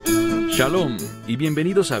Shalom y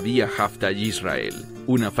bienvenidos a Vía Haftaj Israel,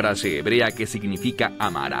 una frase hebrea que significa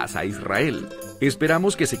amarás a Israel.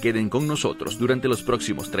 Esperamos que se queden con nosotros durante los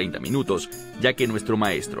próximos 30 minutos, ya que nuestro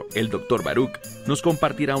maestro, el Dr. Baruch, nos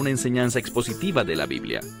compartirá una enseñanza expositiva de la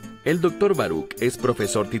Biblia. El Dr. Baruch es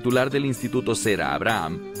profesor titular del Instituto Zera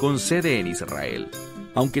Abraham, con sede en Israel.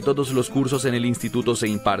 Aunque todos los cursos en el instituto se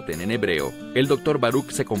imparten en hebreo, el Dr.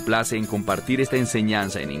 Baruch se complace en compartir esta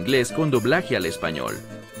enseñanza en inglés con doblaje al español.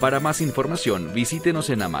 Para más información, visítenos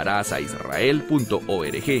en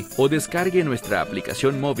amarasaisrael.org o descargue nuestra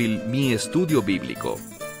aplicación móvil Mi Estudio Bíblico.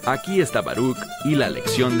 Aquí está Baruch y la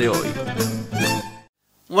lección de hoy.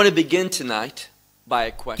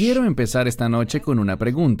 Quiero empezar esta noche con una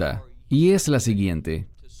pregunta, y es la siguiente.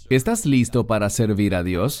 ¿Estás listo para servir a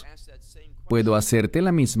Dios? Puedo hacerte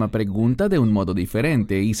la misma pregunta de un modo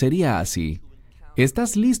diferente, y sería así.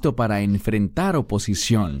 ¿Estás listo para enfrentar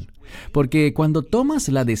oposición? Porque cuando tomas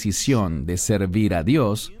la decisión de servir a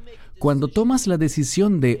Dios, cuando tomas la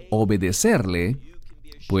decisión de obedecerle,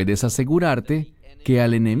 puedes asegurarte que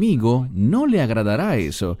al enemigo no le agradará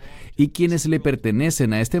eso, y quienes le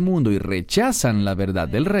pertenecen a este mundo y rechazan la verdad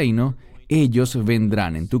del reino, ellos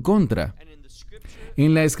vendrán en tu contra.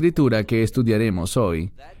 En la escritura que estudiaremos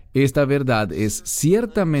hoy, esta verdad es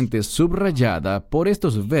ciertamente subrayada por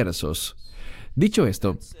estos versos. Dicho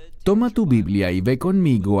esto, toma tu Biblia y ve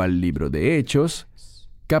conmigo al libro de Hechos,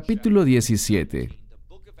 capítulo 17.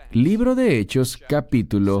 Libro de Hechos,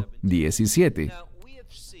 capítulo 17.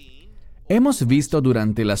 Hemos visto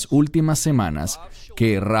durante las últimas semanas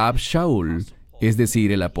que Rab Shaul, es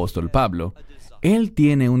decir, el apóstol Pablo, él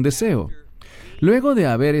tiene un deseo. Luego de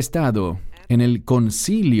haber estado en el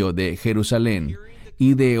concilio de Jerusalén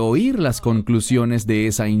y de oír las conclusiones de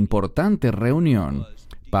esa importante reunión,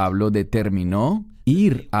 Pablo determinó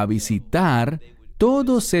ir a visitar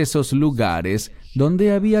todos esos lugares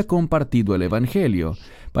donde había compartido el Evangelio,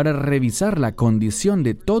 para revisar la condición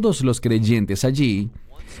de todos los creyentes allí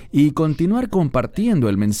y continuar compartiendo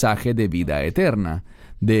el mensaje de vida eterna,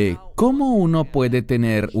 de cómo uno puede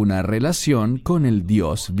tener una relación con el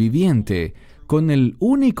Dios viviente, con el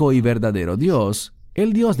único y verdadero Dios,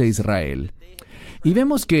 el Dios de Israel. Y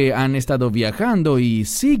vemos que han estado viajando y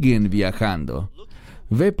siguen viajando.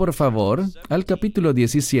 Ve, por favor, al capítulo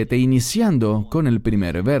 17, iniciando con el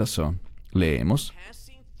primer verso. Leemos.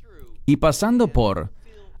 Y pasando por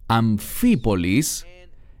Anfípolis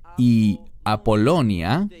y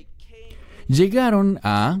Apolonia, llegaron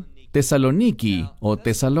a Tesaloniki o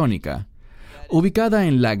Tesalónica, ubicada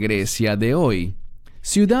en la Grecia de hoy,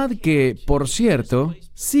 ciudad que, por cierto,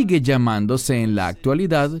 sigue llamándose en la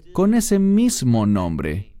actualidad con ese mismo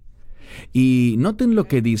nombre. Y noten lo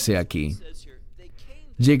que dice aquí.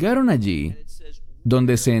 Llegaron allí,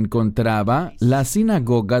 donde se encontraba la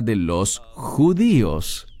sinagoga de los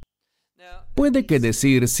judíos. Puede que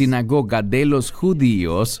decir sinagoga de los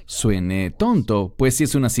judíos suene tonto, pues si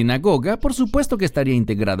es una sinagoga, por supuesto que estaría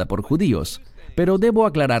integrada por judíos. Pero debo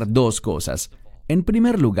aclarar dos cosas. En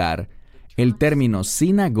primer lugar, el término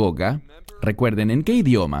sinagoga, recuerden en qué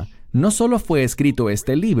idioma, no solo fue escrito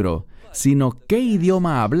este libro, sino qué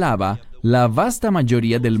idioma hablaba la vasta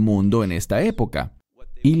mayoría del mundo en esta época.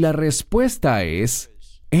 Y la respuesta es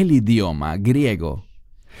el idioma griego.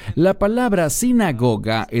 La palabra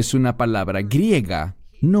sinagoga es una palabra griega,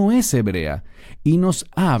 no es hebrea, y nos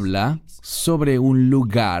habla sobre un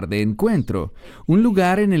lugar de encuentro, un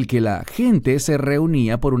lugar en el que la gente se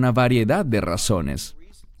reunía por una variedad de razones.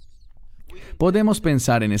 Podemos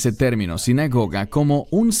pensar en ese término sinagoga como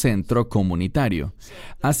un centro comunitario.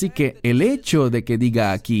 Así que el hecho de que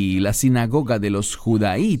diga aquí la sinagoga de los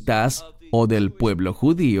judaítas o del pueblo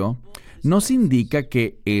judío, nos indica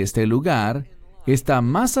que este lugar está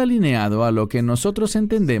más alineado a lo que nosotros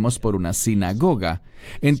entendemos por una sinagoga.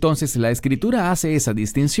 Entonces la Escritura hace esa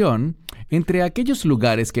distinción entre aquellos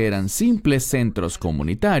lugares que eran simples centros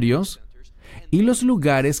comunitarios y los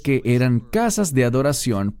lugares que eran casas de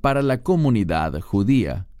adoración para la comunidad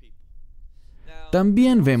judía.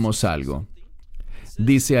 También vemos algo.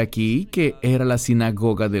 Dice aquí que era la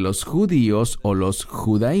sinagoga de los judíos o los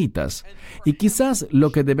judaítas. Y quizás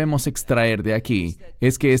lo que debemos extraer de aquí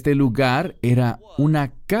es que este lugar era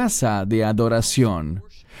una casa de adoración,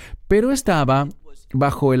 pero estaba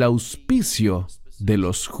bajo el auspicio de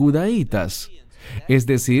los judaítas, es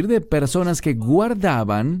decir, de personas que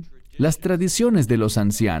guardaban las tradiciones de los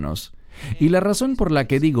ancianos. Y la razón por la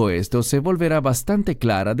que digo esto se volverá bastante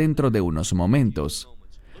clara dentro de unos momentos.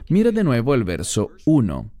 Mira de nuevo el verso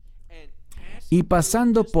 1. Y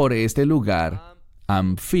pasando por este lugar,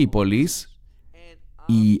 Anfípolis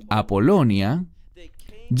y Apolonia,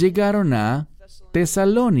 llegaron a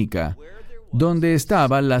Tesalónica, donde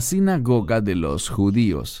estaba la sinagoga de los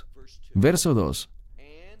judíos. Verso 2.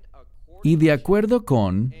 Y de acuerdo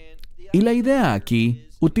con, y la idea aquí,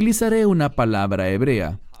 utilizaré una palabra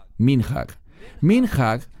hebrea, minhag.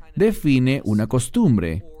 Minhag define una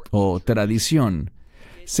costumbre o tradición.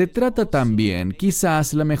 Se trata también,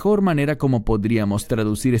 quizás la mejor manera como podríamos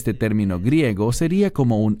traducir este término griego sería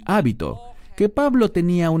como un hábito, que Pablo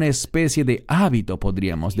tenía una especie de hábito,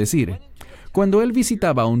 podríamos decir. Cuando él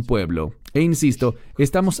visitaba un pueblo, e insisto,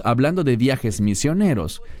 estamos hablando de viajes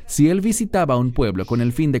misioneros, si él visitaba un pueblo con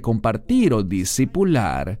el fin de compartir o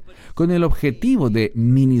discipular, con el objetivo de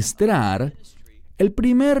ministrar, el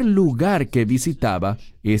primer lugar que visitaba,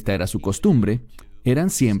 esta era su costumbre, eran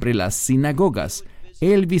siempre las sinagogas.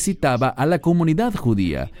 Él visitaba a la comunidad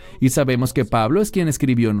judía, y sabemos que Pablo es quien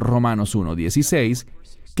escribió en Romanos 1:16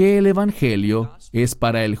 que el Evangelio es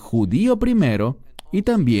para el judío primero y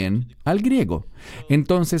también al griego.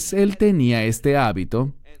 Entonces él tenía este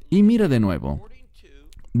hábito, y mira de nuevo,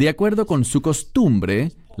 de acuerdo con su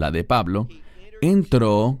costumbre, la de Pablo,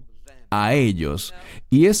 entró a ellos.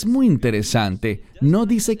 Y es muy interesante, no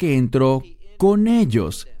dice que entró con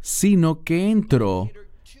ellos, sino que entró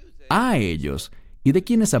a ellos. ¿Y de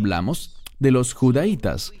quiénes hablamos? De los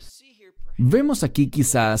judaítas. Vemos aquí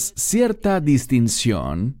quizás cierta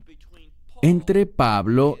distinción entre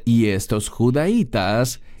Pablo y estos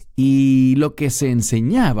judaítas y lo que se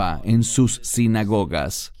enseñaba en sus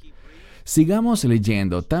sinagogas. Sigamos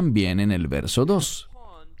leyendo también en el verso 2.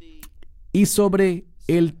 Y sobre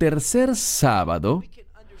el tercer sábado,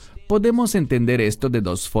 podemos entender esto de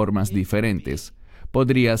dos formas diferentes.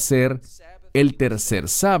 Podría ser el tercer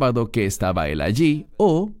sábado que estaba él allí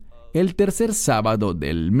o el tercer sábado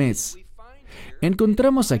del mes.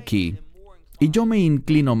 Encontramos aquí, y yo me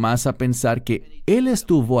inclino más a pensar que él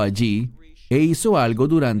estuvo allí e hizo algo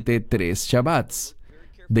durante 3 Shabbats.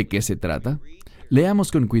 ¿De qué se trata?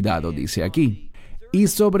 Leamos con cuidado, dice aquí. Y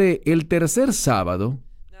sobre el tercer sábado,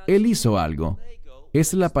 él hizo algo.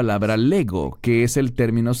 Es la palabra lego, que es el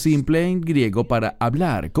término simple en griego para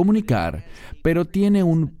hablar, comunicar, pero tiene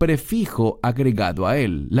un prefijo agregado a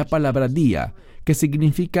él, la palabra dia, que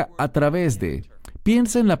significa a través de.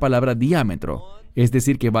 Piensa en la palabra diámetro, es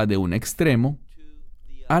decir, que va de un extremo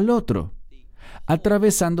al otro,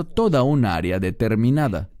 atravesando toda un área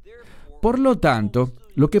determinada. Por lo tanto,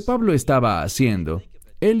 lo que Pablo estaba haciendo,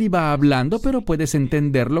 él iba hablando, pero puedes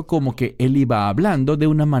entenderlo como que él iba hablando de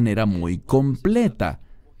una manera muy completa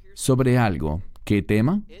sobre algo. ¿Qué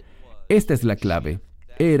tema? Esta es la clave.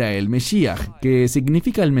 Era el Mesías, que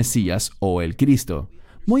significa el Mesías o el Cristo.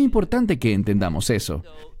 Muy importante que entendamos eso.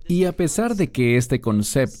 Y a pesar de que este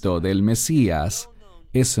concepto del Mesías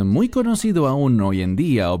es muy conocido aún hoy en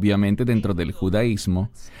día, obviamente dentro del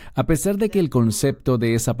judaísmo, a pesar de que el concepto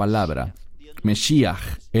de esa palabra, Mesías,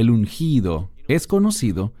 el ungido, es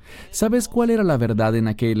conocido, ¿sabes cuál era la verdad en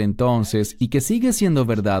aquel entonces y que sigue siendo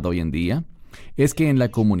verdad hoy en día? Es que en la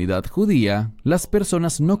comunidad judía, las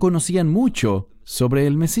personas no conocían mucho sobre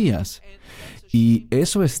el Mesías. Y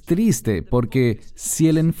eso es triste porque si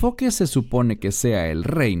el enfoque se supone que sea el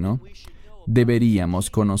reino, deberíamos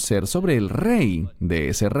conocer sobre el rey de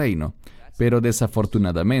ese reino. Pero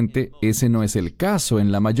desafortunadamente, ese no es el caso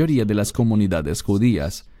en la mayoría de las comunidades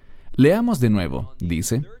judías. Leamos de nuevo,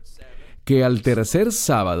 dice, que al tercer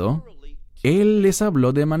sábado, él les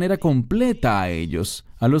habló de manera completa a ellos,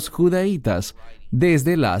 a los judaítas,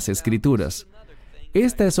 desde las Escrituras.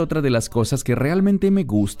 Esta es otra de las cosas que realmente me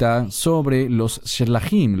gusta sobre los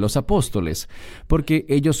shlachim, los apóstoles, porque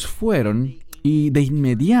ellos fueron y de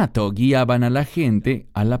inmediato guiaban a la gente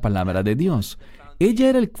a la palabra de Dios. Ella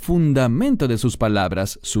era el fundamento de sus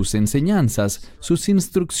palabras, sus enseñanzas, sus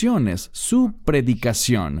instrucciones, su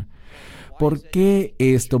predicación. ¿Por qué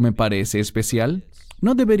esto me parece especial?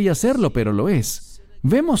 No debería serlo, pero lo es.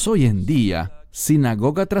 Vemos hoy en día,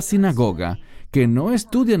 sinagoga tras sinagoga, que no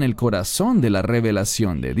estudian el corazón de la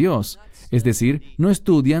revelación de Dios, es decir, no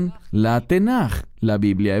estudian la Tenaj, la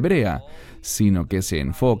Biblia hebrea, sino que se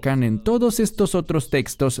enfocan en todos estos otros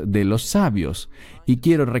textos de los sabios. Y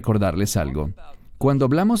quiero recordarles algo. Cuando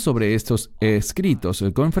hablamos sobre estos escritos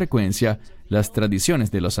con frecuencia, las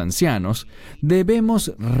tradiciones de los ancianos,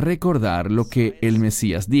 debemos recordar lo que el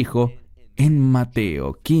Mesías dijo en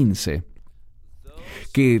Mateo 15,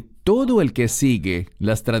 que todo el que sigue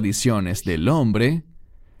las tradiciones del hombre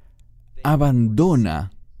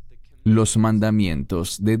abandona los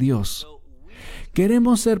mandamientos de Dios.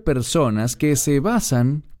 Queremos ser personas que se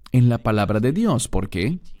basan en la palabra de Dios. ¿Por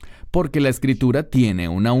qué? Porque la Escritura tiene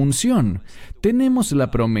una unción. Tenemos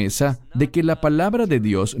la promesa de que la palabra de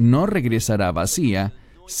Dios no regresará vacía,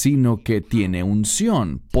 sino que tiene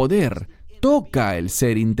unción, poder, toca el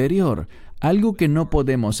ser interior, algo que no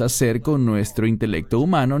podemos hacer con nuestro intelecto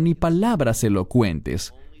humano ni palabras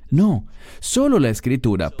elocuentes. No, solo la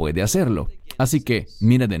Escritura puede hacerlo. Así que,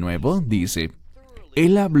 mira de nuevo, dice,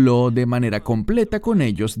 Él habló de manera completa con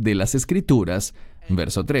ellos de las Escrituras,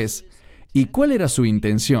 verso 3. ¿Y cuál era su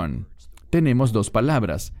intención? Tenemos dos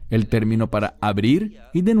palabras, el término para abrir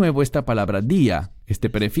y de nuevo esta palabra día, este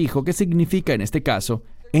prefijo que significa en este caso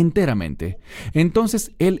enteramente.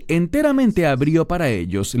 Entonces, Él enteramente abrió para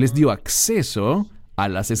ellos, les dio acceso a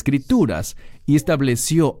las Escrituras y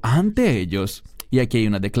estableció ante ellos, y aquí hay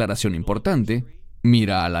una declaración importante,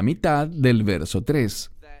 mira a la mitad del verso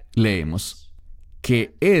 3. Leemos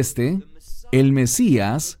que el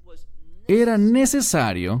Mesías, era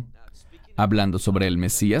necesario, hablando sobre el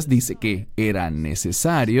Mesías, dice que era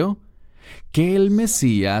necesario que el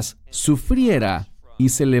Mesías sufriera y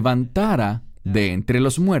se levantara de entre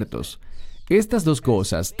los muertos. Estas dos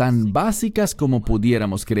cosas, tan básicas como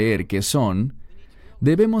pudiéramos creer que son,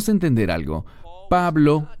 debemos entender algo.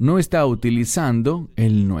 Pablo no está utilizando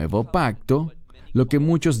el Nuevo Pacto, lo que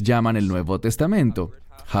muchos llaman el Nuevo Testamento,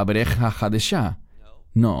 Habrej HaHadeshah.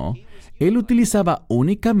 No, él utilizaba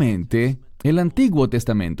únicamente el Antiguo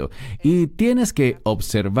Testamento. Y tienes que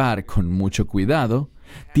observar con mucho cuidado,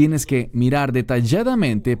 tienes que mirar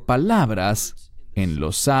detalladamente palabras en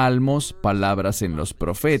los Salmos, palabras en los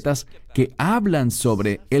profetas, que hablan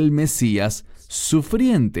sobre el Mesías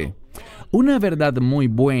sufriente. Una verdad muy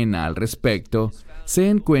buena al respecto se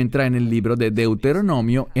encuentra en el libro de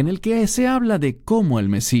Deuteronomio, en el que se habla de cómo el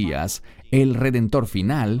Mesías, el Redentor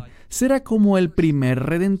final, será como el primer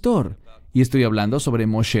Redentor. Y estoy hablando sobre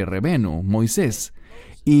Moshe Rabenu, Moisés.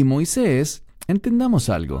 Y Moisés, entendamos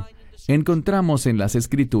algo, encontramos en las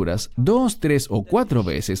Escrituras 2, 3 o 4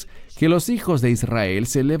 veces que los hijos de Israel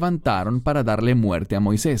se levantaron para darle muerte a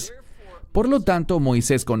Moisés. Por lo tanto,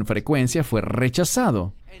 Moisés con frecuencia fue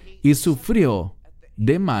rechazado y sufrió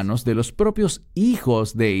de manos de los propios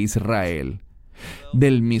hijos de Israel.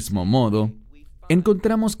 Del mismo modo,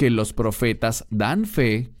 encontramos que los profetas dan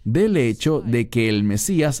fe del hecho de que el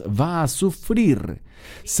Mesías va a sufrir.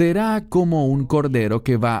 Será como un cordero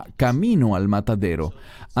que va camino al matadero.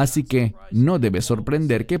 Así que no debe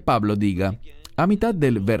sorprender que Pablo diga, a mitad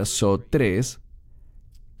del verso 3,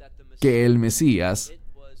 que el Mesías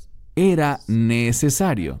era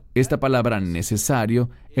necesario. Esta palabra necesario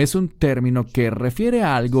es un término que refiere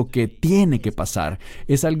a algo que tiene que pasar.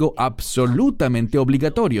 Es algo absolutamente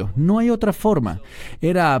obligatorio. No hay otra forma.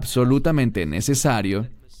 Era absolutamente necesario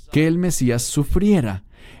que el Mesías sufriera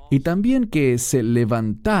y también que se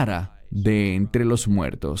levantara de entre los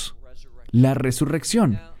muertos. La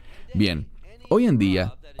resurrección. Bien, hoy en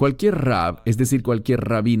día, cualquier rab, es decir, cualquier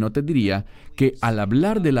rabino, te diría que al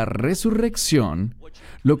hablar de la resurrección,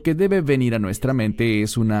 lo que debe venir a nuestra mente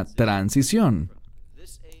es una transición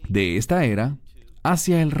de esta era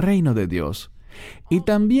hacia el reino de Dios. Y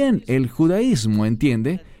también el judaísmo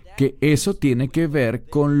entiende que eso tiene que ver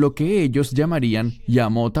con lo que ellos llamarían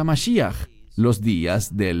Yamot HaMashiach, los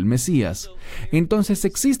días del Mesías. Entonces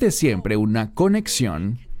existe siempre una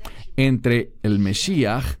conexión entre el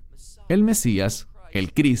Mesías,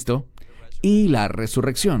 el Cristo, y la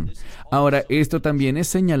resurrección. Ahora, esto también es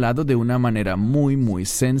señalado de una manera muy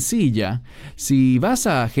sencilla. Si vas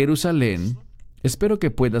a Jerusalén, espero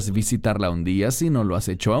que puedas visitarla un día si no lo has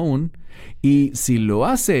hecho aún. Y si lo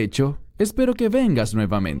has hecho, espero que vengas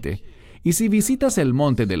nuevamente. Y si visitas el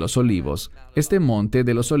Monte de los Olivos, este Monte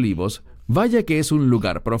de los Olivos, vaya que es un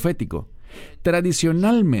lugar profético.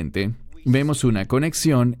 Tradicionalmente, vemos una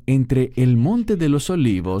conexión entre el Monte de los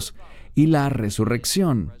Olivos y la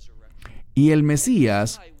resurrección. Y el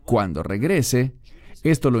Mesías, cuando regrese,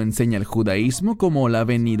 esto lo enseña el judaísmo como la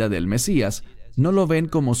venida del Mesías. No lo ven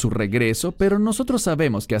como su regreso, pero nosotros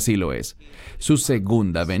sabemos que así lo es. Su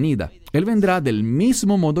segunda venida. Él vendrá del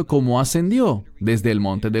mismo modo como ascendió desde el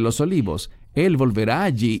Monte de los Olivos. Él volverá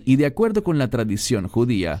allí y de acuerdo con la tradición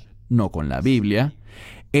judía, no con la Biblia,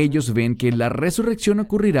 ellos ven que la resurrección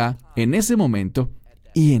ocurrirá en ese momento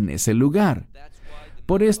y en ese lugar.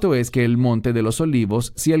 Por esto es que el Monte de los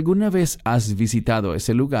Olivos, si alguna vez has visitado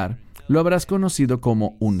ese lugar, lo habrás conocido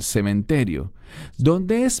como un cementerio,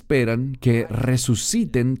 donde esperan que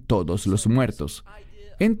resuciten todos los muertos.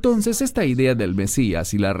 Entonces, esta idea del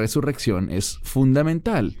Mesías y la resurrección es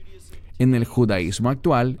fundamental en el judaísmo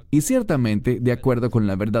actual y ciertamente de acuerdo con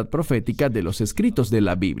la verdad profética de los escritos de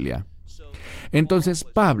la Biblia. Entonces,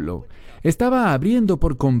 Pablo estaba abriendo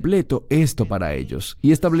por completo esto para ellos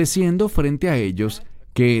y estableciendo frente a ellos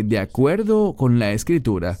que, de acuerdo con la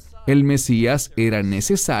Escritura, el Mesías era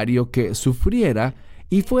necesario que sufriera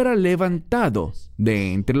y fuera levantado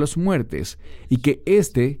de entre los muertos, y que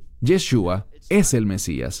Yeshua, es el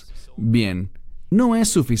Mesías. Bien, no es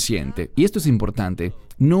suficiente, y esto es importante,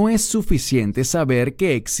 no es suficiente saber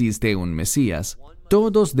que existe un Mesías.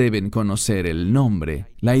 Todos deben conocer el nombre,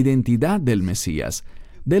 la identidad del Mesías.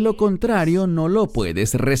 De lo contrario, no lo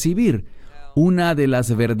puedes recibir. Una de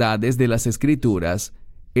las verdades de las Escrituras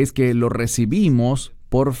es que lo recibimos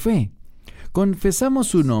por fe. Confesamos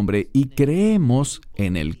su nombre y creemos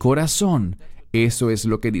en el corazón. Eso es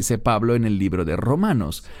lo que dice Pablo en el libro de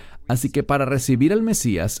Romanos. Así que para recibir al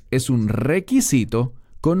Mesías es un requisito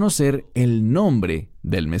conocer el nombre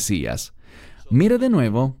del Mesías. Mira de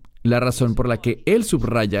nuevo, la razón por la que él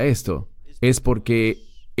subraya esto es porque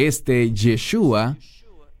este Yeshua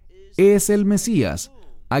es el Mesías,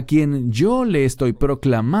 a quien yo le estoy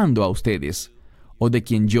proclamando a ustedes, o de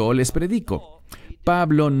quien yo les predico.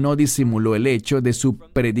 Pablo no disimuló el hecho de su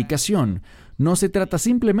predicación. No se trata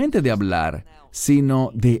simplemente de hablar,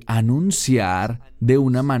 sino de anunciar de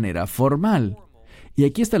una manera formal. Y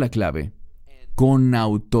aquí está la clave: con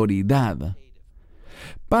autoridad.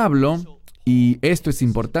 Pablo, y esto es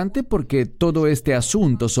importante porque todo este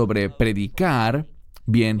asunto sobre predicar,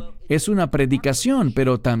 bien, es una predicación,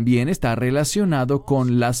 pero también está relacionado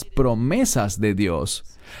con las promesas de Dios.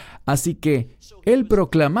 Así que él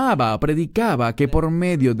predicaba que por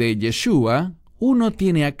medio de Yeshua, uno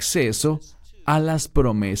tiene acceso a las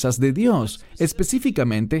promesas de Dios,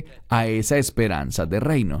 específicamente a esa esperanza de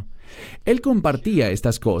reino. Él compartía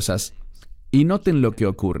estas cosas. Y noten lo que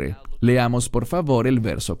ocurre. Leamos por favor el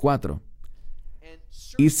verso 4.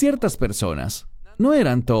 Y ciertas personas, no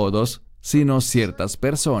eran todos, sino ciertas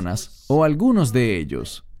personas, o algunos de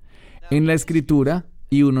ellos. En la Escritura,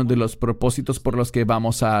 y uno de los propósitos por los que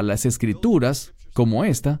vamos a las Escrituras, como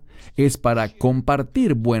esta, es para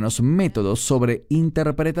compartir buenos métodos sobre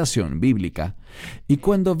interpretación bíblica. Y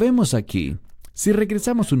cuando vemos aquí, si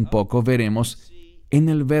regresamos un poco, veremos en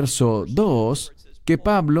el verso 2 que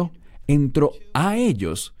Pablo entró a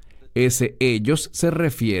ellos. Ese ellos se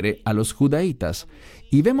refiere a los judaítas.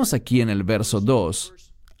 Y vemos aquí en el verso 2,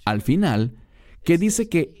 al final, que dice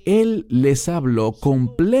que él les habló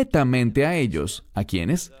completamente a ellos. ¿A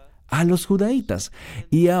quiénes? A los judaítas.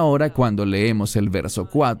 Y ahora cuando leemos el verso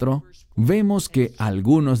 4, vemos que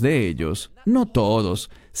algunos de ellos, no todos,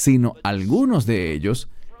 sino algunos de ellos,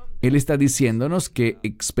 él está diciéndonos que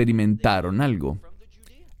experimentaron algo.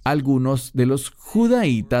 Algunos de los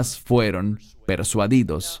judaítas fueron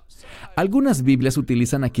persuadidos. Algunas Biblias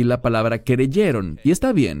utilizan aquí la palabra creyeron, y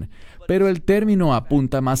está bien, pero el término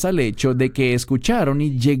apunta más al hecho de que escucharon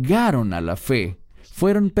y llegaron a la fe.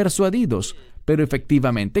 Fueron persuadidos, pero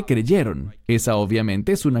efectivamente creyeron. Esa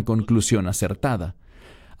obviamente es una conclusión acertada.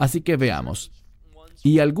 Así que veamos.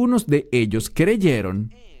 Y algunos de ellos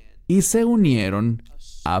creyeron y se unieron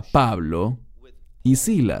a Pablo y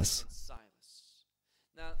Silas.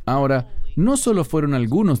 Ahora, no solo fueron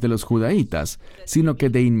algunos de los judaítas, sino que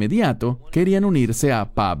de inmediato querían unirse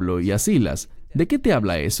a Pablo y a Silas. ¿De qué te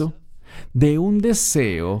habla eso? De un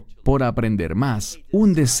deseo por aprender más,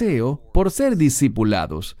 un deseo por ser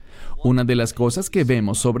discipulados. Una de las cosas que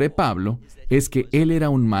vemos sobre Pablo es que él era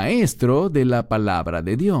un maestro de la palabra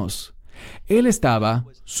de Dios.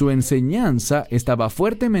 Su enseñanza estaba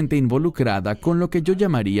fuertemente involucrada con lo que yo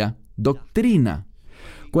llamaría doctrina.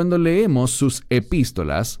 Cuando leemos sus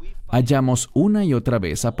epístolas, hallamos una y otra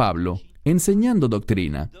vez a Pablo enseñando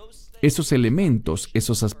doctrina, esos elementos,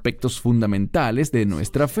 esos aspectos fundamentales de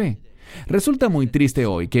nuestra fe. Resulta muy triste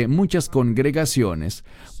hoy que muchas congregaciones,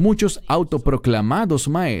 muchos autoproclamados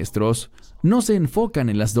maestros, no se enfocan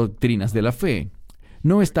en las doctrinas de la fe.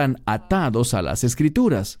 No están atados a las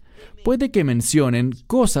Escrituras. Puede que mencionen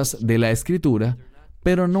cosas de la Escritura,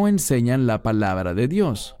 pero no enseñan la palabra de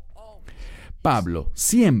Dios. Pablo,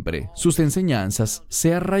 siempre sus enseñanzas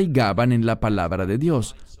se arraigaban en la palabra de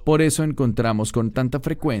Dios. Por eso encontramos con tanta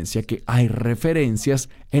frecuencia que hay referencias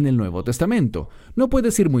en el Nuevo Testamento. No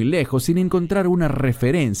puedes ir muy lejos sin encontrar una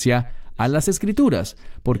referencia a las Escrituras,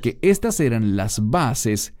 porque estas eran las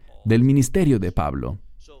bases del ministerio de Pablo.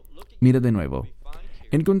 Mira de nuevo.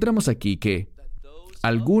 Encontramos aquí que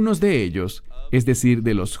algunos de ellos, es decir,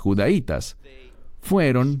 de los judaítas,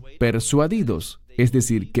 fueron persuadidos, es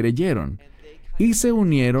decir, creyeron, y se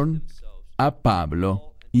unieron a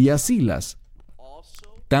Pablo y a Silas.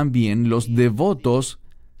 También los devotos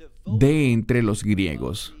de entre los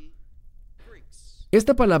griegos.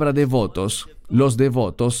 Esta palabra devotos, los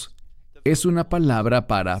devotos, es una palabra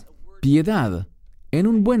para piedad, en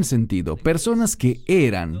un buen sentido. Personas que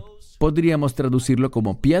eran, podríamos traducirlo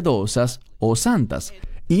como piadosas o santas.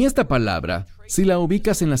 Y esta palabra, si la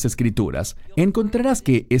ubicas en las Escrituras, encontrarás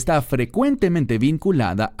que está frecuentemente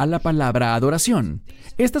vinculada a la palabra adoración.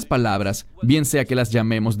 Estas palabras, bien sea que las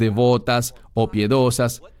llamemos devotas o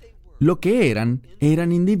piedosas, lo que eran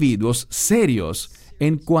individuos serios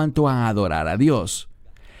en cuanto a adorar a Dios.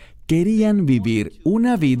 Querían vivir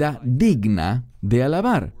una vida digna de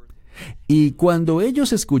alabar. Y cuando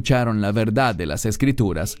ellos escucharon la verdad de las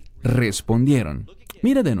Escrituras, respondieron.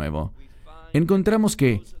 Mira de nuevo. Encontramos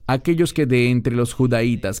que aquellos que de entre los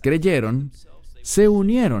judaítas creyeron, se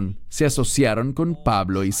unieron, se asociaron con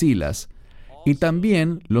Pablo y Silas, y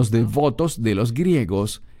también los devotos de los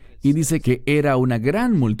griegos, y dice que era una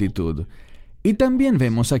gran multitud. Y también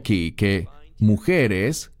vemos aquí que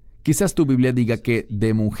mujeres, quizás tu Biblia diga que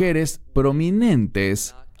de mujeres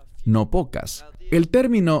prominentes, no pocas. El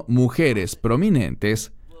término mujeres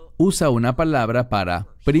prominentes usa una palabra para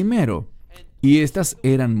primero. Y estas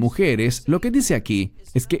eran mujeres, lo que dice aquí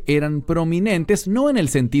es que eran prominentes no en el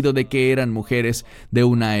sentido de que eran mujeres de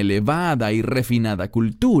una elevada y refinada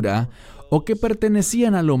cultura o que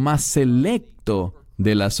pertenecían a lo más selecto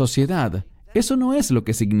de la sociedad. Eso no es lo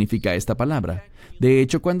que significa esta palabra. De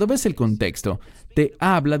hecho, cuando ves el contexto, te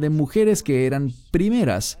habla de mujeres que eran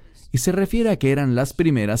primeras, y se refiere a que eran las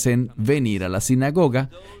primeras en venir a la sinagoga,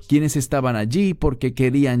 quienes estaban allí porque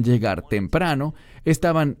querían llegar temprano,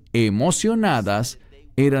 estaban emocionadas,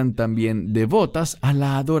 eran también devotas a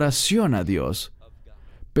la adoración a Dios.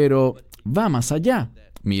 Pero va más allá.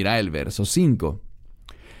 Mira el verso 5.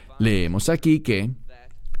 Leemos aquí que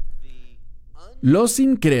los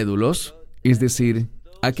incrédulos, es decir,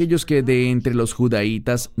 aquellos que de entre los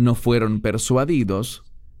judaítas no fueron persuadidos,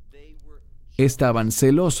 estaban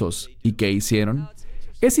celosos. ¿Y qué hicieron?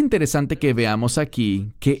 Es interesante que veamos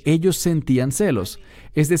aquí que ellos sentían celos.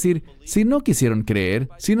 Es decir, si no quisieron creer,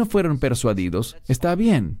 si no fueron persuadidos, está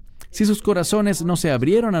bien. Si sus corazones no se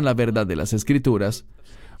abrieron a la verdad de las Escrituras,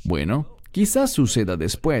 bueno, quizás suceda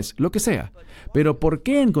después, lo que sea. Pero ¿por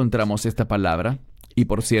qué encontramos esta palabra? Y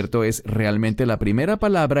por cierto, es realmente la primera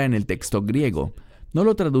palabra en el texto griego. No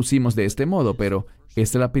lo traducimos de este modo, pero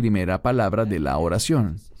es la primera palabra de la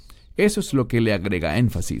oración. Eso es lo que le agrega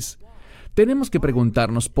énfasis. Tenemos que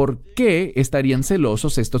preguntarnos por qué estarían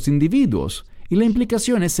celosos estos individuos. Y la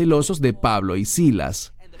implicación es celosos de Pablo y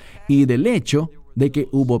Silas. Y del hecho de que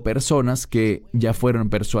hubo personas que ya fueron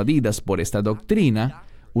persuadidas por esta doctrina,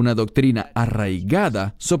 una doctrina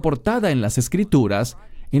arraigada, soportada en las Escrituras,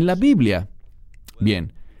 en la Biblia.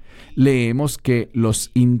 Bien, leemos que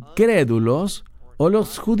los incrédulos o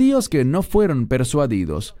los judíos que no fueron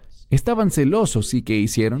persuadidos estaban celosos. ¿Y qué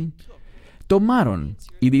hicieron? Tomaron,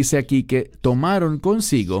 y dice aquí que tomaron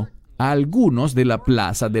consigo a algunos de la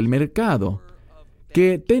plaza del mercado,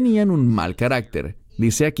 que tenían un mal carácter.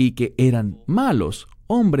 Dice aquí que eran malos,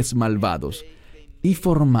 hombres malvados, y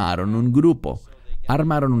formaron un grupo,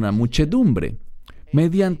 armaron una muchedumbre,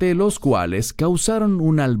 mediante los cuales causaron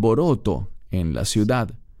un alboroto en la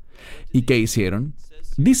ciudad. ¿Y qué hicieron?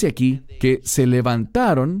 Dice aquí que se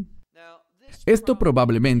levantaron. Esto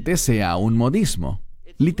probablemente sea un modismo.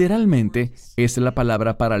 Literalmente es la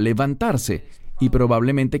palabra para levantarse y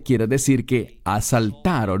probablemente quiera decir que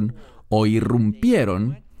asaltaron o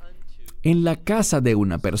irrumpieron en la casa de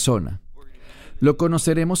una persona. Lo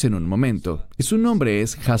conoceremos en un momento. Su nombre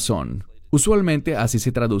es Jasón. Usualmente así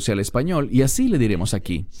se traduce al español y así le diremos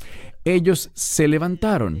aquí. Ellos se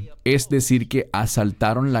levantaron, es decir, que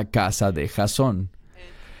asaltaron la casa de Jasón.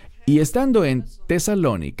 Y estando en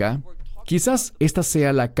Tesalónica, quizás esta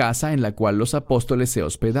sea la casa en la cual los apóstoles se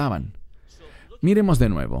hospedaban. Miremos de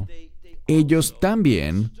nuevo. Ellos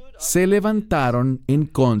también se levantaron en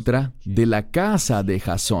contra de la casa de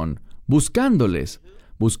Jasón, buscándoles.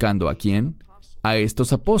 ¿Buscando a quién? A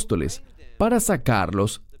estos apóstoles, para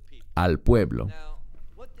sacarlos al pueblo.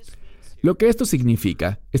 Lo que esto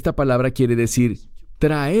significa, esta palabra quiere decir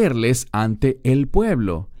traerles ante el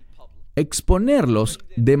pueblo, exponerlos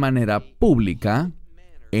de manera pública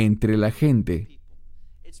entre la gente.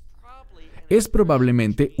 Es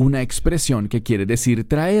probablemente una expresión que quiere decir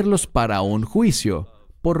traerlos para un juicio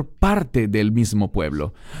por parte del mismo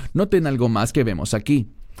pueblo. Noten algo más que vemos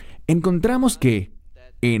aquí. Encontramos que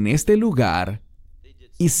en este lugar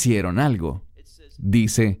hicieron algo.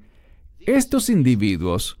 Dice, estos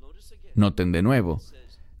individuos, noten de nuevo,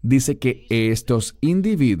 dice que estos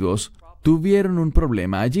individuos tuvieron un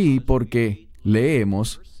problema allí porque,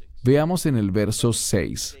 veamos en el verso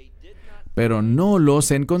 6, pero no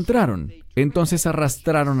los encontraron. Entonces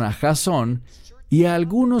arrastraron a Jasón y a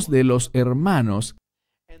algunos de los hermanos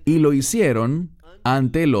y lo hicieron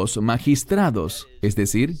ante los magistrados, es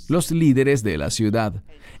decir, los líderes de la ciudad,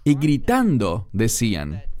 y gritando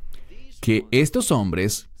decían que estos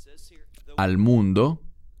hombres al mundo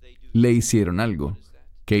le hicieron algo.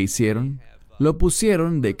 ¿Qué hicieron? Lo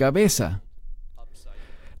pusieron de cabeza.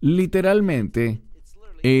 Literalmente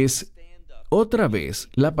es otra vez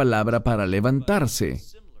la palabra para levantarse,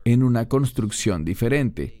 en una construcción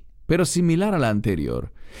diferente, pero similar a la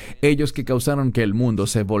anterior. Ellos que causaron que el mundo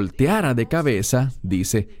se volteara de cabeza,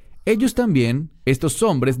 dice, ellos también, estos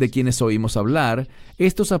hombres de quienes oímos hablar,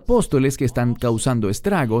 estos apóstoles que están causando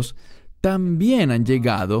estragos, también han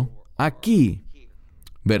llegado aquí.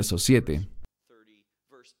 Verso 7.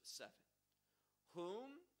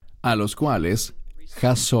 A los cuales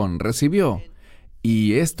Jasón recibió.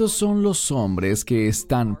 Y estos son los hombres que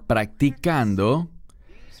están practicando.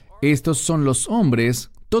 Estos son los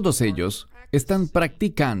hombres, todos ellos, están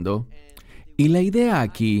practicando. Y la idea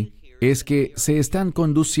aquí es que se están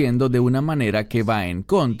conduciendo de una manera que va en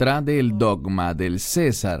contra del dogma del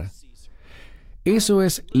César. Eso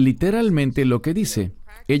es literalmente lo que dice.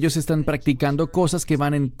 Ellos están practicando cosas que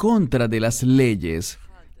van en contra de las leyes,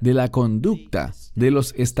 de la conducta, de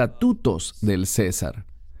los estatutos del César.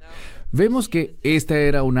 Vemos que esta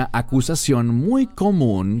era una acusación muy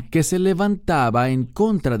común que se levantaba en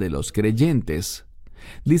contra de los creyentes,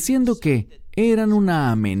 diciendo que eran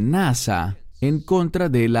una amenaza en contra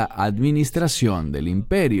de la administración del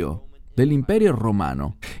imperio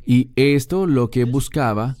romano. Y esto lo que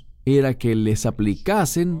buscaba era que les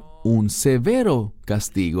aplicasen un severo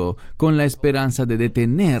castigo con la esperanza de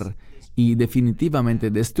detener y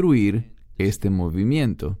definitivamente destruir este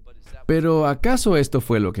movimiento. ¿Pero acaso esto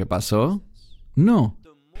fue lo que pasó? No.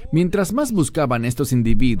 Mientras más buscaban estos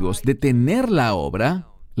individuos detener la obra,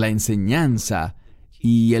 la enseñanza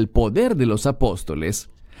y el poder de los apóstoles,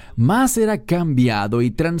 más era cambiado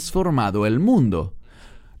y transformado el mundo.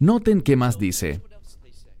 Noten qué más dice.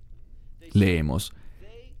 Leemos.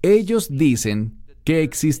 Ellos dicen que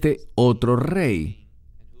existe otro rey.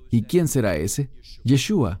 ¿Y quién será ese?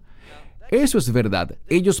 Yeshua. Eso es verdad.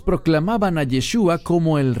 Ellos proclamaban a Yeshua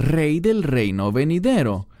como el rey del reino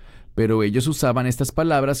venidero. Pero ellos usaban estas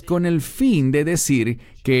palabras con el fin de decir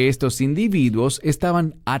que estos individuos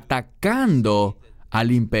estaban atacando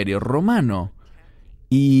al imperio romano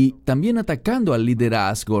y también atacando al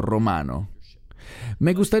liderazgo romano.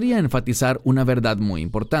 Me gustaría enfatizar una verdad muy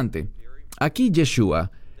importante. Aquí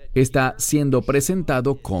Yeshua está siendo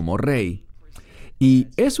presentado como rey. Y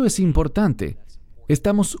eso es importante.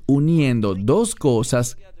 Estamos uniendo dos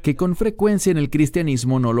cosas que con frecuencia en el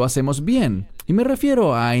cristianismo no lo hacemos bien. Y me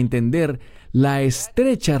refiero a entender la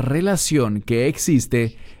estrecha relación que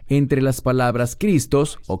existe entre las palabras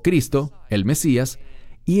Cristos o Cristo, el Mesías,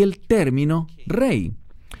 y el término rey.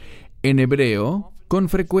 En hebreo, con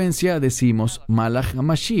frecuencia decimos Malach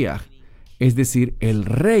Mashiach, es decir, el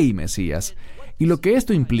rey Mesías. Y lo que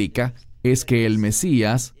esto implica es que el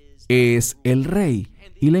Mesías es el rey.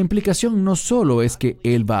 Y la implicación no solo es que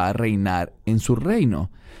Él va a reinar en su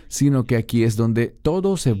reino, sino que aquí es donde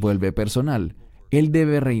todo se vuelve personal. Él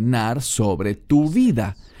debe reinar sobre tu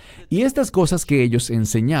vida. Y estas cosas que ellos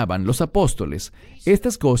enseñaban, los apóstoles,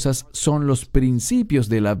 estas cosas son los principios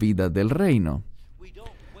de la vida del reino.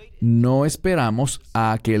 No esperamos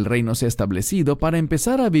a que el reino sea establecido para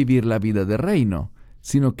empezar a vivir la vida de reino,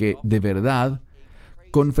 sino que, de verdad,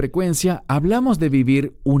 con frecuencia hablamos de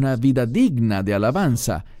vivir una vida digna de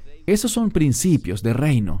alabanza. Esos son principios de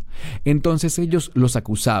reino. Entonces ellos los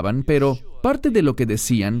acusaban, pero parte de lo que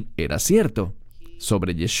decían era cierto.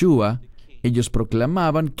 Sobre Yeshua, ellos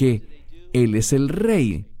proclamaban que Él es el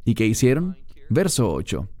rey. ¿Y qué hicieron? Verso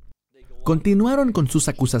 8. Continuaron con sus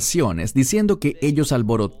acusaciones diciendo que ellos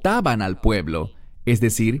alborotaban al pueblo, es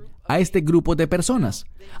decir, a este grupo de personas,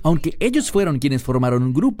 aunque ellos fueron quienes formaron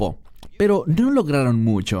un grupo. Pero no lograron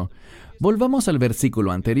mucho. Volvamos al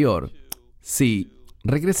versículo anterior. Si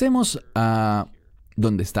regresemos a...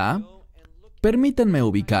 ¿dónde está? Permítanme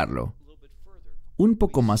ubicarlo. Un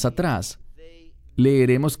poco más atrás,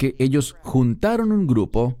 leeremos que ellos juntaron un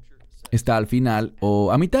grupo. Está al final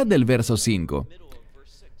o a mitad del verso 5.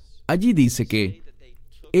 Allí dice que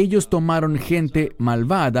ellos tomaron gente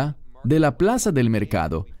malvada de la plaza del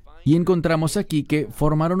mercado y encontramos aquí que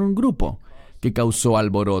formaron un grupo que causó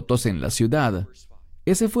alborotos en la ciudad.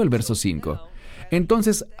 Ese fue el verso 5.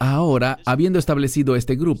 Entonces, ahora, habiendo establecido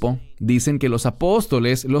este grupo, dicen que los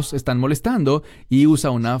apóstoles los están molestando y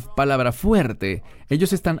usa una palabra fuerte.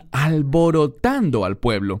 Ellos están alborotando al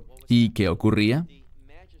pueblo. ¿Y qué ocurría?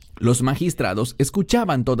 Los magistrados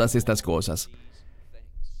escuchaban todas estas cosas.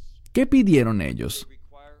 ¿Qué pidieron ellos?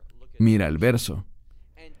 Mira el verso.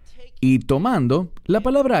 Y tomando, la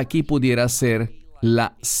palabra aquí pudiera ser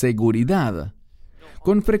la seguridad.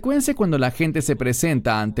 Con frecuencia cuando la gente se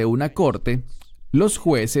presenta ante una corte, los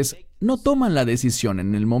jueces no toman la decisión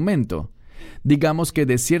en el momento. Digamos que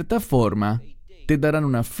de cierta forma te darán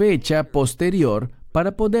una fecha posterior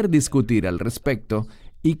para poder discutir al respecto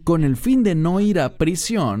y con el fin de no ir a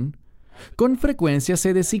prisión, Con frecuencia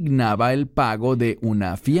se designaba el pago de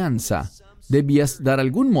una fianza. Debías dar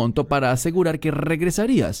algún monto para asegurar que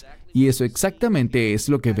regresarías, y eso exactamente es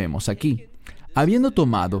lo que vemos aquí. Habiendo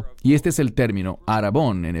tomado, y este es el término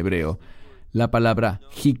arabón en hebreo, la palabra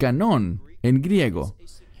jicanón en griego,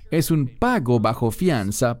 es un pago bajo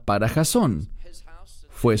fianza para Jasón.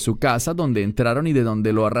 Fue su casa donde entraron y de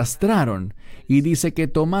donde lo arrastraron, y dice que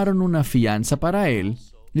tomaron una fianza para él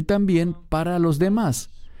y también para los demás,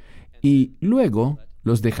 y luego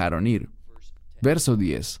los dejaron ir. Verso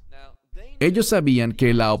 10. Ellos sabían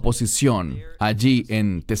que la oposición allí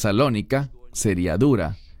en Tesalónica sería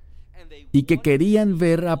dura, y que querían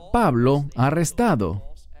ver a Pablo arrestado.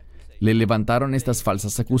 Le levantaron estas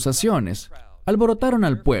falsas acusaciones, alborotaron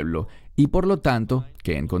al pueblo, y por lo tanto,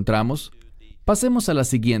 ¿qué encontramos? Pasemos a la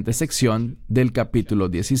siguiente sección del capítulo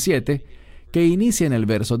 17, que inicia en el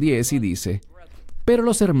verso 10 y dice: Pero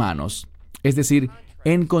los hermanos, es decir,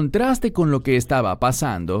 en contraste con lo que estaba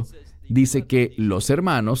pasando, dice que los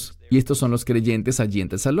hermanos, y estos son los creyentes allí en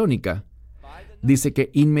Tesalónica, dice que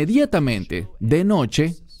inmediatamente, de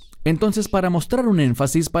noche, entonces para mostrar un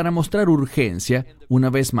énfasis, para mostrar urgencia, una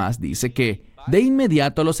vez más dice que de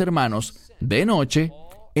inmediato los hermanos, de noche,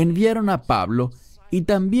 enviaron a Pablo y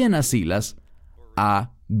también a Silas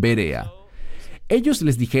a Berea. Ellos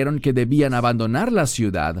les dijeron que debían abandonar la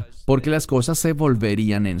ciudad porque las cosas se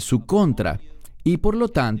volverían en su contra. Y por lo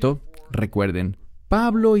tanto, recuerden,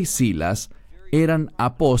 Pablo y Silas eran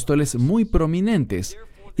apóstoles muy prominentes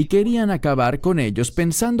y querían acabar con ellos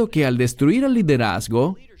pensando que al destruir el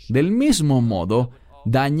liderazgo, del mismo modo,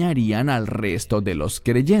 dañarían al resto de los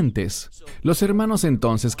creyentes. Los hermanos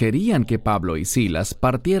entonces querían que Pablo y Silas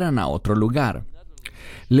partieran a otro lugar.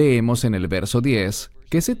 Leemos en el verso 10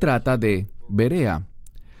 que se trata de Berea,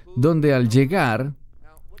 donde al llegar,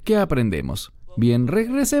 ¿qué aprendemos? Bien,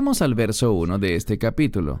 regresemos al verso 1 de este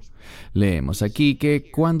capítulo. Leemos aquí que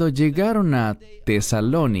cuando llegaron a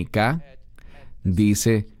Tesalónica,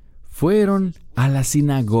 dice, fueron a la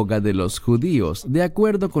sinagoga de los judíos, de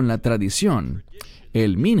acuerdo con la tradición,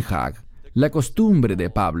 el minhag, la costumbre de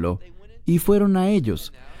Pablo, y fueron a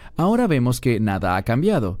ellos. Ahora vemos que nada ha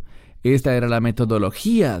cambiado. Esta era la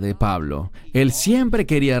metodología de Pablo. Él siempre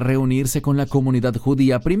quería reunirse con la comunidad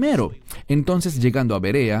judía primero. Entonces, llegando a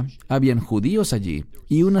Berea, habían judíos allí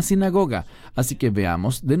y una sinagoga. Así que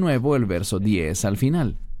veamos de nuevo el verso 10 al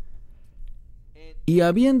final. Y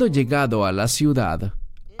habiendo llegado a la ciudad,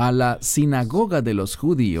 a la sinagoga de los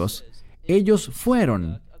judíos, ellos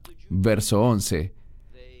fueron, verso 11,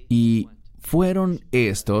 y fueron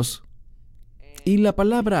estos, y la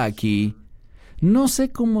palabra aquí, no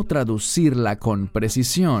sé cómo traducirla con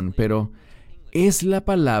precisión, pero es la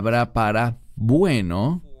palabra para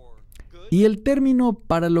bueno y el término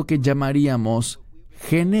para lo que llamaríamos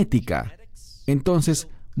genética. Entonces,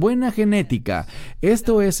 buena genética,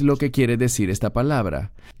 esto es lo que quiere decir esta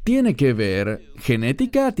palabra.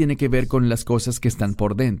 Genética tiene que ver con las cosas que están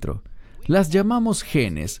por dentro. Las llamamos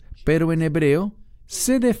genes, pero en hebreo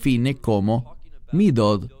se define como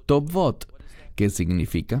midod tovot, que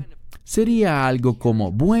significa sería algo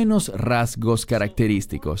como buenos rasgos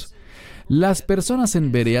característicos. Las personas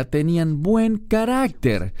en Berea tenían buen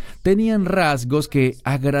carácter, tenían rasgos que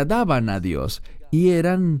agradaban a Dios y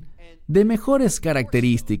eran de mejores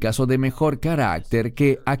características o de mejor carácter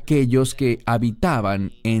que aquellos que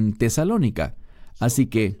habitaban en Tesalónica. Así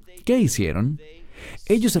que, ¿qué hicieron?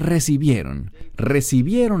 Ellos recibieron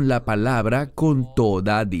la palabra con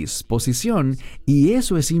toda disposición, y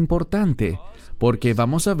eso es importante, porque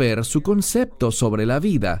vamos a ver su concepto sobre la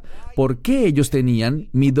vida. ¿Por qué ellos tenían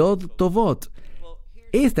midod tovot?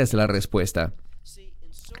 Esta es la respuesta.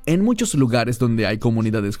 En muchos lugares donde hay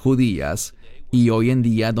comunidades judías, y hoy en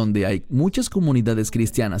día donde hay muchas comunidades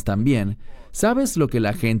cristianas también, ¿sabes lo que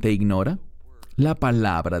la gente ignora? La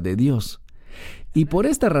palabra de Dios. Y por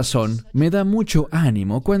esta razón me da mucho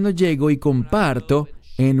ánimo cuando llego y comparto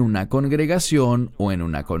en una congregación o en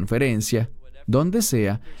una conferencia, donde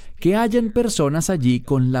sea, que hayan personas allí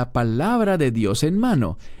con la palabra de Dios en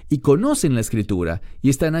mano y conocen la Escritura y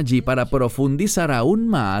están allí para profundizar aún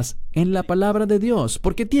más en la palabra de Dios,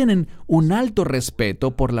 porque tienen un alto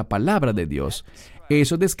respeto por la palabra de Dios.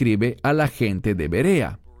 Eso describe a la gente de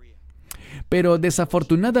Berea. Pero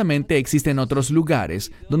desafortunadamente existen otros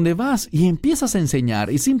lugares donde vas y empiezas a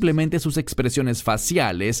enseñar y simplemente sus expresiones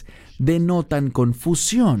faciales denotan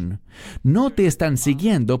confusión. No te están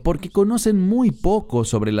siguiendo porque conocen muy poco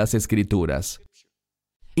sobre las Escrituras.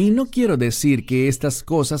 Y no quiero decir que estas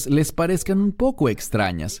cosas les parezcan un poco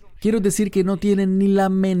extrañas. Quiero decir que no tienen ni la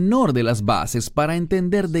menor de las bases para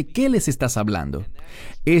entender de qué les estás hablando.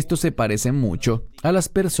 Esto se parece mucho a las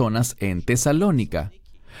personas en Tesalónica.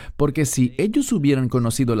 porque si ellos hubieran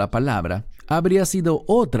conocido la palabra, habría sido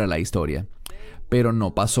otra la historia. Pero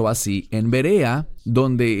no pasó así en Berea,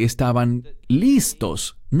 donde estaban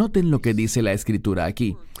listos. Noten lo que dice la Escritura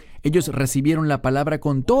aquí. Ellos recibieron la palabra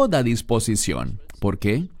con toda disposición. ¿Por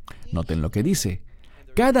qué? Noten lo que dice.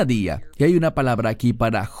 Cada día, y hay una palabra aquí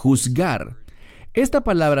para juzgar. Esta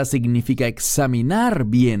palabra significa examinar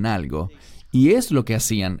bien algo. Y es lo que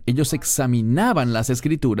hacían. Ellos examinaban las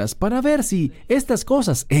Escrituras para ver si estas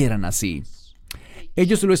cosas eran así.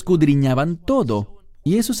 Ellos lo escudriñaban todo.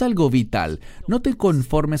 Y eso es algo vital. No te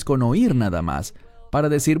conformes con oír nada más, para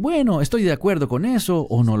decir, bueno, estoy de acuerdo con eso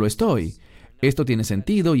o no lo estoy. Esto tiene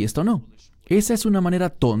sentido y esto no. Esa es una manera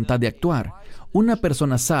tonta de actuar. Una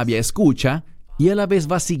persona sabia escucha y a la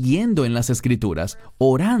vez va siguiendo en las Escrituras,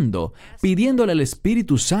 orando, pidiéndole al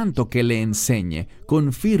Espíritu Santo que le enseñe,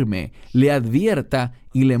 confirme, le advierta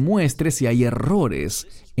y le muestre si hay errores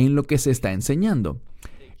en lo que se está enseñando.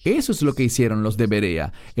 Eso es lo que hicieron los de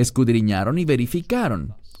Berea, escudriñaron y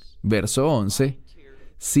verificaron. Verso 11,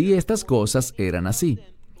 sí, estas cosas eran así.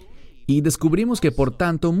 Y descubrimos que por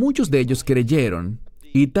tanto muchos de ellos creyeron,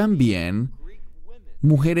 y también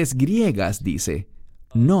mujeres griegas, dice,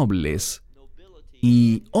 nobles,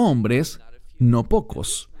 y hombres no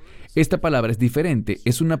pocos. Esta palabra es diferente,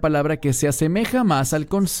 es una palabra que se asemeja más al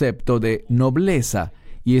concepto de nobleza,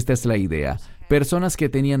 y esta es la idea. Personas que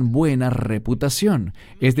tenían buena reputación,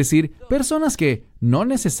 es decir, personas que no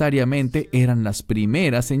necesariamente eran las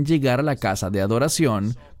primeras en llegar a la casa de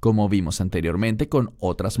adoración, como vimos anteriormente con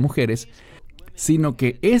otras mujeres, sino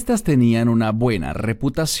que éstas tenían una buena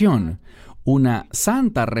reputación, una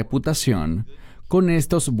santa reputación, con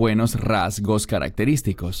estos buenos rasgos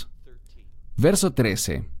característicos. Verso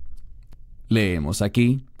 13. Leemos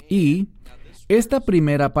aquí, y esta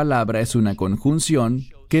primera palabra es una conjunción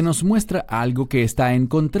que nos muestra algo que está en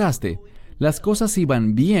contraste. Las cosas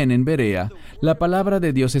iban bien en Berea, la palabra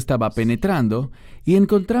de Dios estaba penetrando, y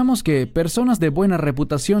encontramos que personas de buena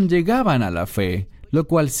reputación llegaban a la fe, lo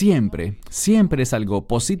cual siempre es algo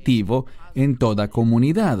positivo en toda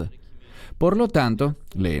comunidad. Por lo tanto,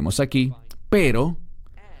 leemos aquí, pero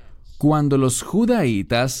cuando los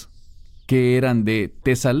judaítas, que eran de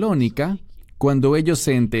Tesalónica, cuando ellos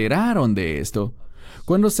se enteraron de esto,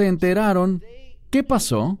 ¿qué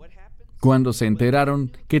pasó? Cuando se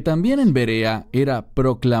enteraron que también en Berea era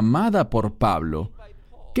proclamada por Pablo.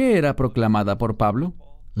 ¿Qué era proclamada por Pablo?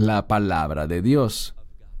 La palabra de Dios.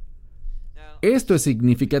 Esto es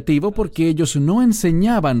significativo porque ellos no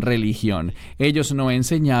enseñaban religión, ellos no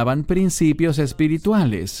enseñaban principios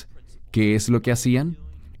espirituales. ¿Qué es lo que hacían?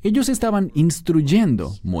 Ellos estaban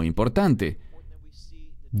instruyendo, muy importante.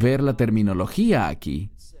 Ver la terminología aquí.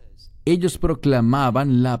 Ellos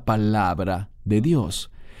proclamaban la palabra de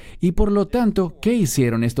Dios. Y por lo tanto, ¿qué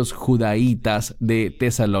hicieron estos judaítas de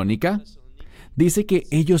Tesalónica? Dice que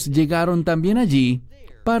ellos llegaron también allí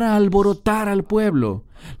para alborotar al pueblo.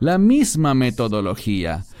 La misma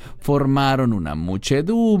metodología. Formaron una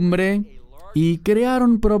muchedumbre y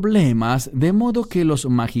crearon problemas, de modo que los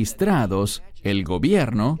magistrados, el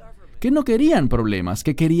gobierno, que no querían problemas,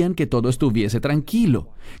 que querían que todo estuviese tranquilo,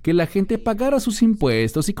 que la gente pagara sus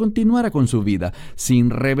impuestos y continuara con su vida, sin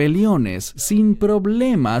rebeliones, sin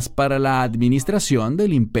problemas para la administración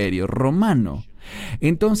del Imperio Romano.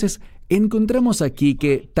 Entonces, encontramos aquí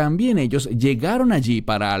que también ellos llegaron allí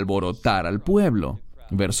para alborotar al pueblo.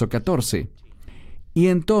 Verso 14. Y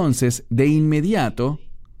entonces, de inmediato,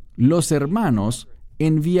 los hermanos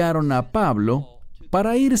enviaron a Pablo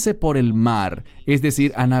para irse por el mar, es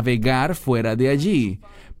decir, a navegar fuera de allí.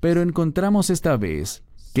 Pero encontramos esta vez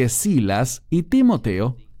que Silas y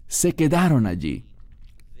Timoteo se quedaron allí.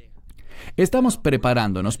 Estamos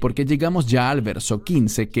preparándonos porque llegamos ya al verso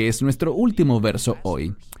 15, que es nuestro último verso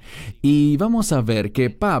hoy. Y vamos a ver que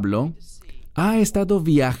Pablo ha estado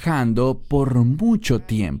viajando por mucho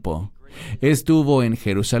tiempo. Estuvo en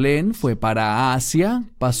Jerusalén, fue para Asia,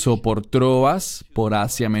 pasó por Troas, por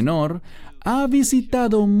Asia Menor, ha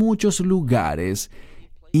visitado muchos lugares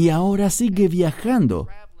y ahora sigue viajando.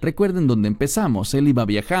 Recuerden dónde empezamos, él iba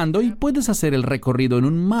viajando y puedes hacer el recorrido en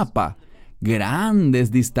un mapa.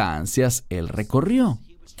 Grandes distancias él recorrió.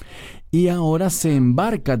 Y ahora se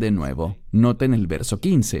embarca de nuevo. Noten el verso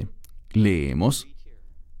 15. Leemos.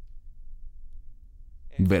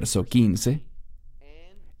 Verso 15.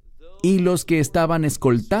 Y los que estaban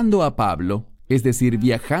escoltando a Pablo, es decir,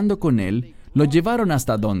 viajando con él, lo llevaron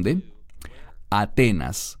 ¿hasta dónde?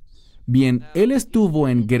 Atenas. Bien, él estuvo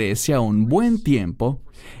en Grecia un buen tiempo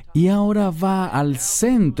y ahora va al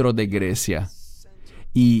centro de Grecia.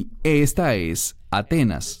 Y esta es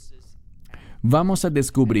Atenas. Vamos a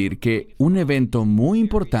descubrir que un evento muy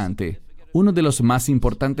importante, uno de los más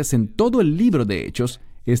importantes en todo el libro de Hechos,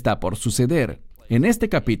 está por suceder, en este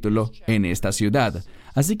capítulo, en esta ciudad.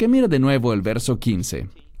 Así que mira de nuevo el verso 15.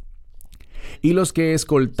 Y los que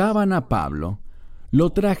escoltaban a Pablo,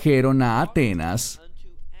 lo trajeron a Atenas,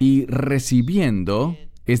 y recibiendo,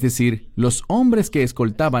 es decir, los hombres que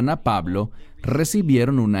escoltaban a Pablo,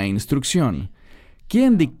 recibieron una instrucción.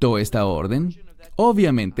 ¿Quién dictó esta orden?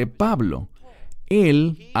 Obviamente Pablo.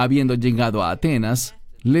 Él, habiendo llegado a Atenas,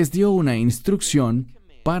 les dio una instrucción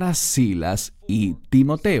para Silas y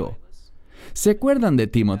Timoteo. ¿Se acuerdan de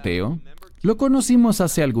Timoteo? Lo conocimos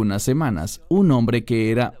hace algunas semanas, un hombre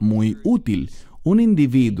que era muy útil, un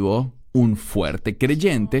individuo, un fuerte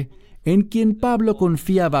creyente, en quien Pablo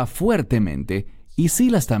confiaba fuertemente, y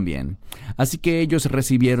Silas también. Así que ellos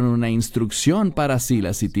recibieron una instrucción para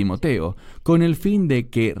Silas y Timoteo, con el fin de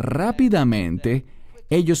que rápidamente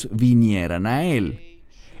ellos vinieran a él.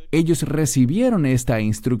 Ellos recibieron esta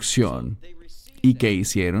instrucción. ¿Y qué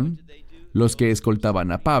hicieron? Los que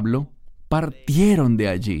escoltaban a Pablo partieron de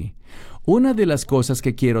allí. Una de las cosas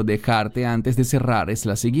que quiero dejarte antes de cerrar es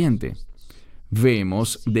la siguiente.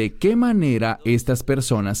 Vemos de qué manera estas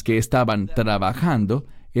personas que estaban trabajando,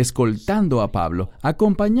 escoltando a Pablo,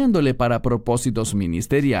 acompañándole para propósitos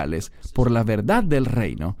ministeriales por la verdad del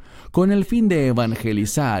reino, con el fin de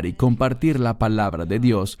evangelizar y compartir la palabra de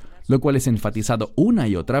Dios, lo cual es enfatizado una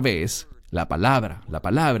y otra vez, la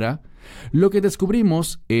palabra, lo que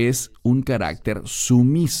descubrimos es un carácter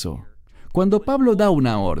sumiso. Cuando Pablo da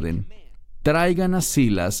una orden, traigan a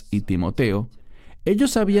Silas y Timoteo,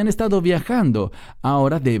 ellos habían estado viajando,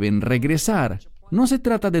 ahora deben regresar. No se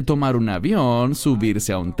trata de tomar un avión,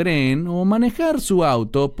 subirse a un tren o manejar su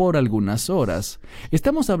auto por algunas horas.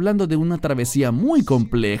 Estamos hablando de una travesía muy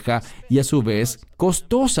compleja y a su vez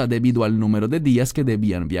costosa debido al número de días que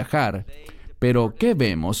debían viajar. Pero, ¿qué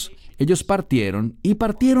vemos? Ellos partieron y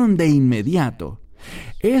partieron de inmediato.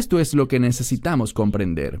 Esto es lo que necesitamos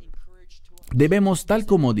comprender. Debemos, tal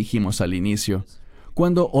como dijimos al inicio,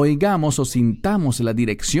 cuando oigamos o sintamos la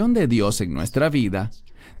dirección de Dios en nuestra vida,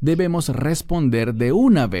 debemos responder de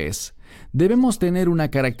una vez. Debemos tener una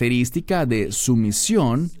característica de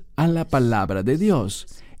sumisión a la palabra de Dios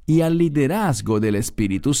y al liderazgo del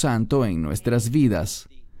Espíritu Santo en nuestras vidas.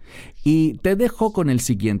 Y te dejo con el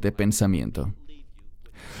siguiente pensamiento.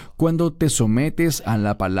 Cuando te sometes a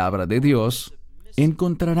la palabra de Dios,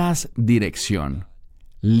 encontrarás dirección,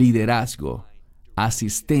 liderazgo,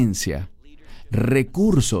 asistencia,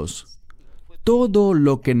 recursos, todo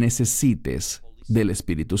lo que necesites del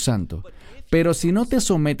Espíritu Santo. Pero si no te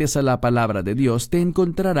sometes a la palabra de Dios, te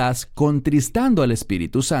encontrarás contristando al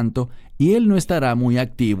Espíritu Santo y Él no estará muy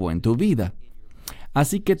activo en tu vida.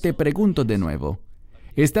 Así que te pregunto de nuevo,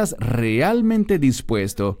 ¿estás realmente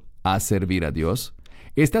dispuesto a servir a Dios?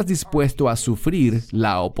 ¿Estás dispuesto a sufrir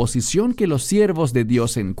la oposición que los siervos de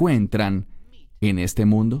Dios encuentran en este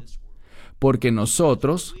mundo? Porque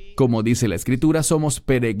nosotros, como dice la Escritura, somos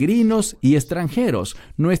peregrinos y extranjeros.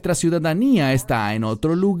 Nuestra ciudadanía está en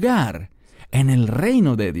otro lugar, en el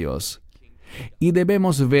reino de Dios. Y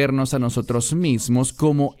debemos vernos a nosotros mismos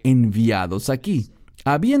como enviados aquí.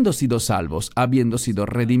 Habiendo sido salvos, habiendo sido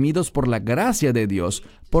redimidos por la gracia de Dios,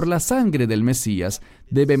 por la sangre del Mesías,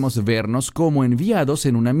 debemos vernos como enviados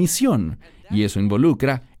en una misión. Y eso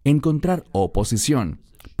involucra encontrar oposición.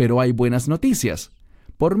 Pero hay buenas noticias.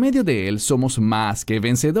 Por medio de Él somos más que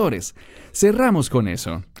vencedores. Cerramos con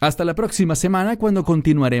eso. Hasta la próxima semana cuando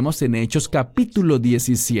continuaremos en Hechos capítulo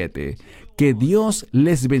 17. Que Dios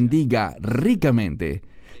les bendiga ricamente.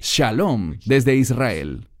 Shalom desde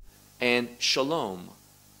Israel. And shalom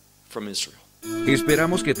from Israel.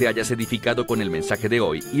 Esperamos que te hayas edificado con el mensaje de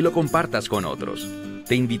hoy y lo compartas con otros.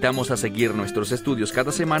 Te invitamos a seguir nuestros estudios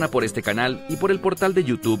cada semana por este canal y por el portal de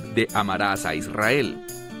YouTube de Amarás a Israel.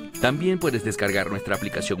 También puedes descargar nuestra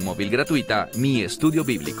aplicación móvil gratuita, Mi Estudio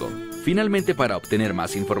Bíblico. Finalmente, para obtener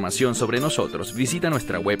más información sobre nosotros, visita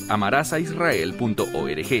nuestra web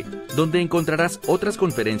amarasaisrael.org, donde encontrarás otras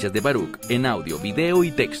conferencias de Baruch en audio, video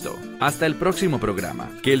y texto. Hasta el próximo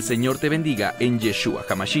programa. Que el Señor te bendiga en Yeshua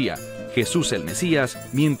HaMashiach, Jesús el Mesías,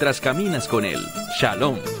 mientras caminas con Él.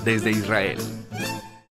 Shalom desde Israel.